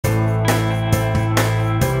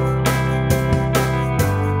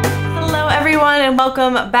everyone, and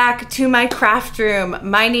welcome back to my craft room.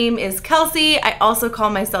 My name is Kelsey. I also call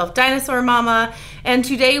myself Dinosaur Mama, and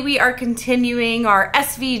today we are continuing our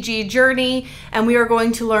SVG journey, and we are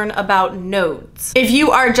going to learn about nodes. If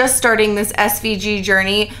you are just starting this SVG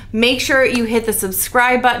journey, make sure you hit the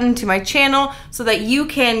subscribe button to my channel so that you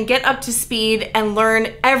can get up to speed and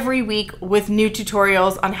learn every week with new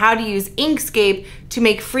tutorials on how to use Inkscape to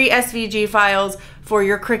make free SVG files for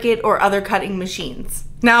your Cricut or other cutting machines.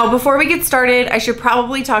 Now, before we get started, I should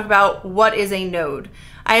probably talk about what is a node.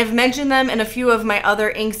 I have mentioned them in a few of my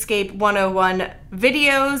other Inkscape 101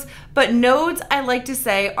 videos, but nodes, I like to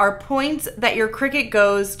say, are points that your Cricut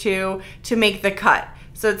goes to make the cut.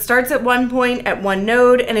 So it starts at one point at one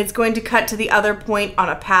node, and it's going to cut to the other point on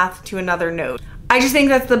a path to another node. I just think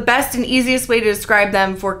that's the best and easiest way to describe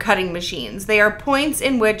them for cutting machines. They are points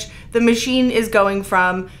in which the machine is going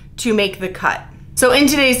from to make the cut. So in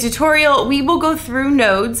today's tutorial, we will go through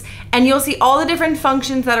nodes, and you'll see all the different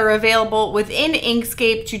functions that are available within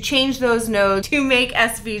Inkscape to change those nodes to make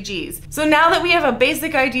SVGs. So now that we have a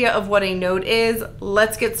basic idea of what a node is,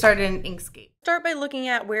 let's get started in Inkscape. Start by looking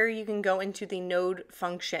at where you can go into the node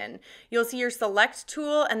function. You'll see your select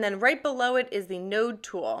tool, and then right below it is the node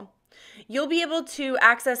tool. You'll be able to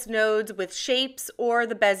access nodes with shapes or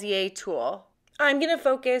the Bezier tool. I'm going to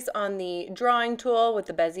focus on the drawing tool with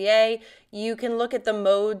the Bezier. You can look at the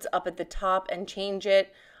modes up at the top and change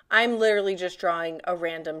it. I'm literally just drawing a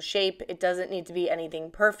random shape. It doesn't need to be anything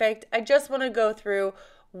perfect. I just want to go through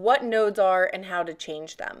what nodes are and how to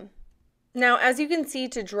change them. Now, as you can see,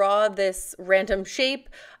 to draw this random shape,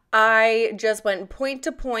 I just went point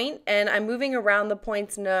to point, and I'm moving around the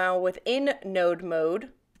points now within node mode.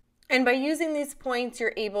 And by using these points,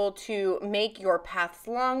 you're able to make your paths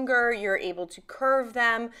longer, you're able to curve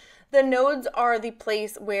them. The nodes are the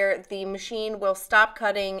place where the machine will stop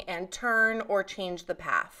cutting and turn or change the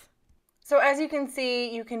path. So as you can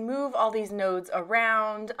see, you can move all these nodes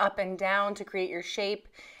around, up and down to create your shape.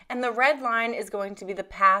 And the red line is going to be the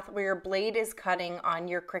path where your blade is cutting on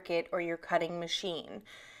your Cricut or your cutting machine.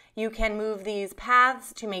 You can move these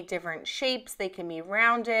paths to make different shapes. They can be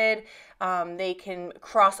rounded, they can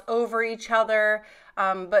cross over each other,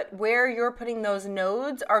 but where you're putting those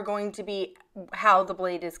nodes are going to be how the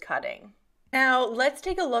blade is cutting. Now let's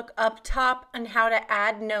take a look up top on how to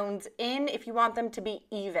add nodes in if you want them to be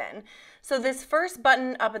even. So this first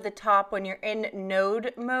button up at the top when you're in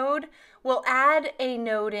node mode will add a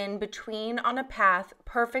node in between on a path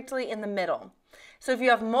perfectly in the middle. So if you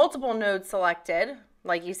have multiple nodes selected,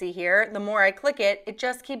 like you see here, the more I click it, it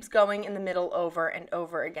just keeps going in the middle over and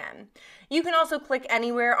over again. You can also click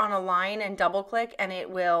anywhere on a line and double click, and it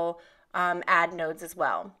will add nodes as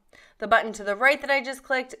well. The button to the right that I just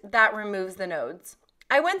clicked, that removes the nodes.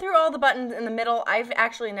 I went through all the buttons in the middle. I've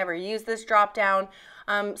actually never used this drop down.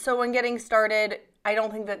 So when getting started, I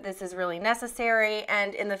don't think that this is really necessary,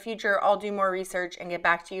 and in the future I'll do more research and get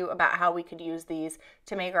back to you about how we could use these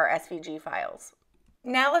to make our SVG files.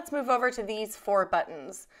 Now let's move over to these four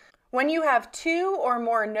buttons. When you have two or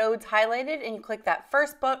more nodes highlighted and you click that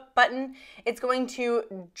first button, it's going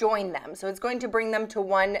to join them. So it's going to bring them to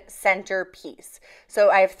one center piece. So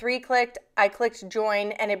I have three clicked, I clicked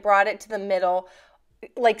join, and it brought it to the middle,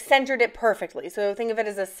 like centered it perfectly. So think of it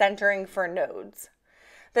as a centering for nodes.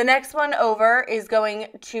 The next one over is going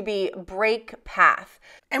to be break path.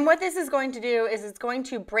 And what this is going to do is it's going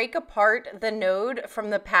to break apart the node from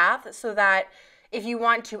the path so that if you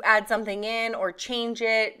want to add something in or change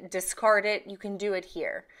it, discard it, you can do it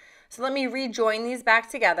here. So let me rejoin these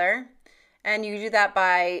back together. And you do that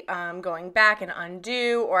by going back and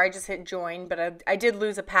undo, or I just hit join, but I did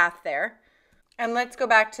lose a path there. And let's go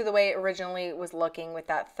back to the way it originally was looking with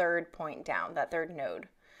that third point down, that third node.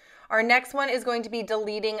 Our next one is going to be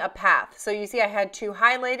deleting a path. So you see I had two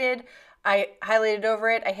highlighted. I highlighted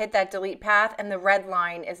over it, I hit that delete path, and the red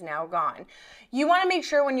line is now gone. You want to make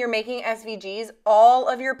sure when you're making SVGs, all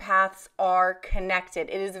of your paths are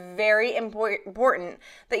connected. It is very important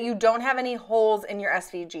that you don't have any holes in your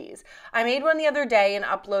SVGs. I made one the other day and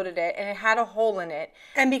uploaded it, and it had a hole in it.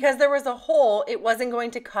 And because there was a hole, it wasn't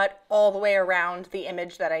going to cut all the way around the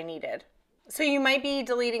image that I needed. So you might be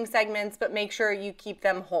deleting segments, but make sure you keep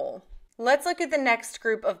them whole. Let's look at the next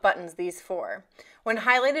group of buttons, these four. When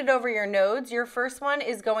highlighted over your nodes, your first one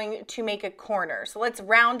is going to make a corner. So let's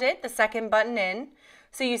round it, the second button in.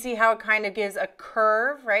 So you see how it kind of gives a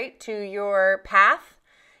curve, right, to your path.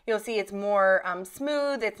 You'll see it's more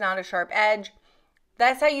smooth, it's not a sharp edge.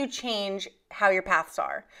 That's how you change how your paths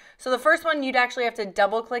are. So the first one, you'd actually have to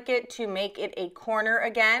double click it to make it a corner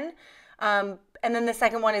again. And then the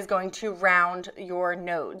second one is going to round your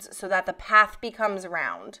nodes so that the path becomes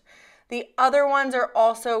round. The other ones are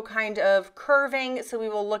also kind of curving, so we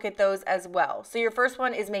will look at those as well. So your first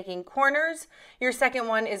one is making corners, your second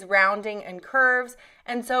one is rounding and curves,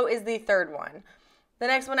 and so is the third one. The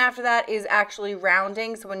next one after that is actually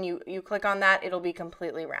rounding, so when you click on that, it'll be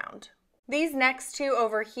completely round. These next two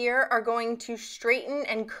over here are going to straighten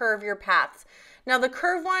and curve your paths. Now the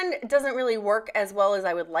curve one doesn't really work as well as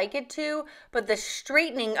I would like it to, but the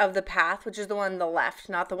straightening of the path, which is the one on the left,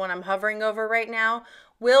 not the one I'm hovering over right now,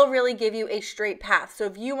 will really give you a straight path. So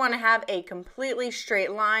if you want to have a completely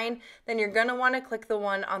straight line, then you're going to want to click the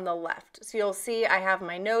one on the left. So you'll see I have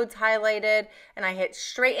my nodes highlighted and I hit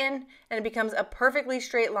straighten and it becomes a perfectly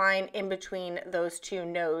straight line in between those two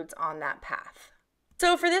nodes on that path.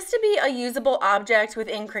 So for this to be a usable object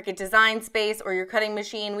within Cricut Design Space or your cutting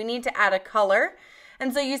machine, we need to add a color.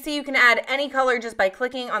 And so you see you can add any color just by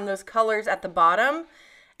clicking on those colors at the bottom.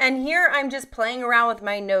 And here I'm just playing around with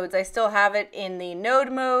my nodes. I still have it in the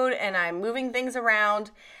node mode and I'm moving things around.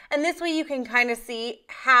 And this way you can kind of see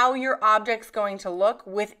how your object's going to look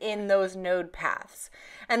within those node paths.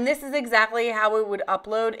 And this is exactly how it would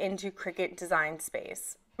upload into Cricut Design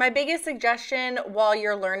Space. My biggest suggestion while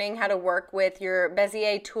you're learning how to work with your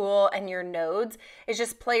Bezier tool and your nodes is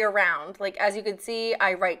just play around. Like as you can see,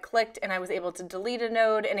 I right-clicked and I was able to delete a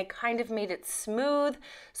node and it kind of made it smooth.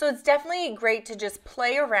 So it's definitely great to just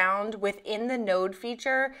play around within the node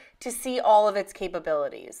feature to see all of its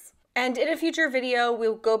capabilities. And in a future video,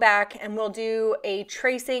 we'll go back and we'll do a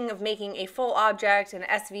tracing of making a full object, an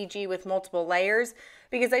SVG with multiple layers,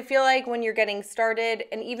 because I feel like when you're getting started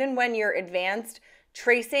and even when you're advanced,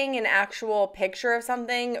 tracing an actual picture of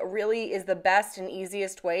something really is the best and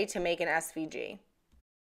easiest way to make an SVG.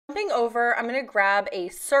 Jumping over, I'm going to grab a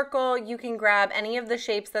circle. You can grab any of the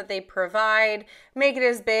shapes that they provide, make it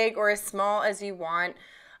as big or as small as you want.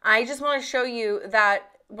 I just want to show you that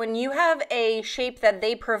when you have a shape that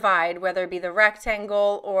they provide, whether it be the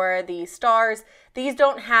rectangle or the stars, these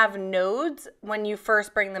don't have nodes when you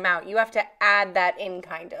first bring them out. You have to add that in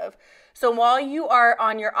kind of. So while you are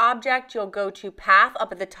on your object, you'll go to path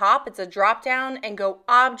up at the top. It's a drop down and go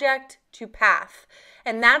object to path.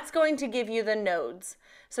 And that's going to give you the nodes.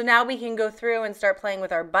 So now we can go through and start playing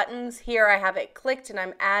with our buttons. Here I have it clicked and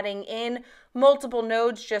I'm adding in multiple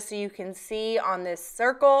nodes just so you can see on this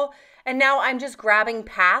circle. And now I'm just grabbing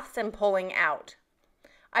paths and pulling out.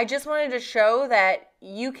 I just wanted to show that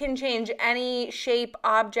you can change any shape,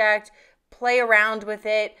 object, play around with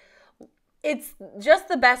it. It's just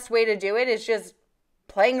the best way to do it is just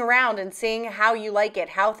playing around and seeing how you like it,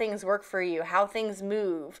 how things work for you, how things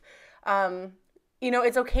move. You know,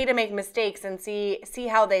 it's okay to make mistakes and see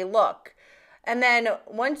how they look. And then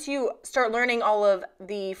once you start learning all of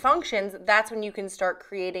the functions, that's when you can start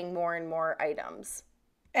creating more and more items.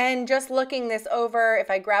 And just looking this over, if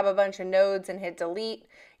I grab a bunch of nodes and hit delete,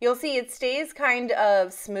 you'll see it stays kind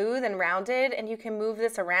of smooth and rounded, and you can move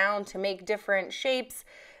this around to make different shapes,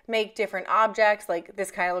 make different objects. Like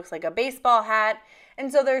this kind of looks like a baseball hat. And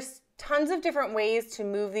so there's tons of different ways to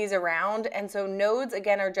move these around. And so nodes,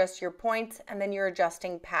 again, are just your points, and then you're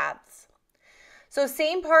adjusting paths. So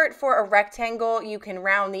same part for a rectangle. You can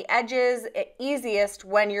round the edges easiest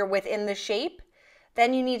when you're within the shape.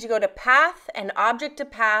 Then you need to go to path and object to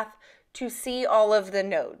path to see all of the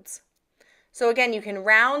nodes. So again, you can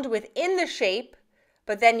round within the shape,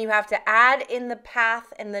 but then you have to add in the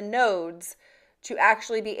path and the nodes to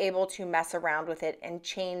actually be able to mess around with it and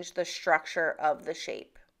change the structure of the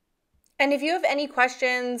shape. And if you have any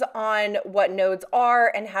questions on what nodes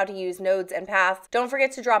are and how to use nodes and paths, don't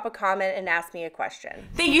forget to drop a comment and ask me a question.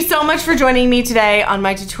 Thank you so much for joining me today on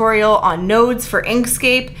my tutorial on nodes for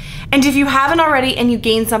Inkscape. And if you haven't already and you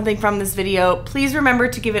gained something from this video, please remember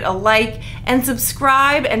to give it a like and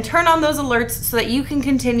subscribe and turn on those alerts so that you can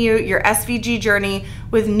continue your SVG journey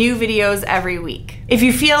with new videos every week. If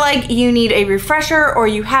you feel like you need a refresher or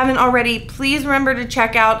you haven't already, please remember to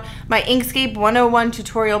check out my Inkscape 101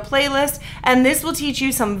 tutorial playlist, and this will teach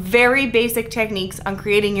you some very basic techniques on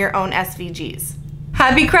creating your own SVGs.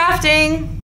 Happy crafting!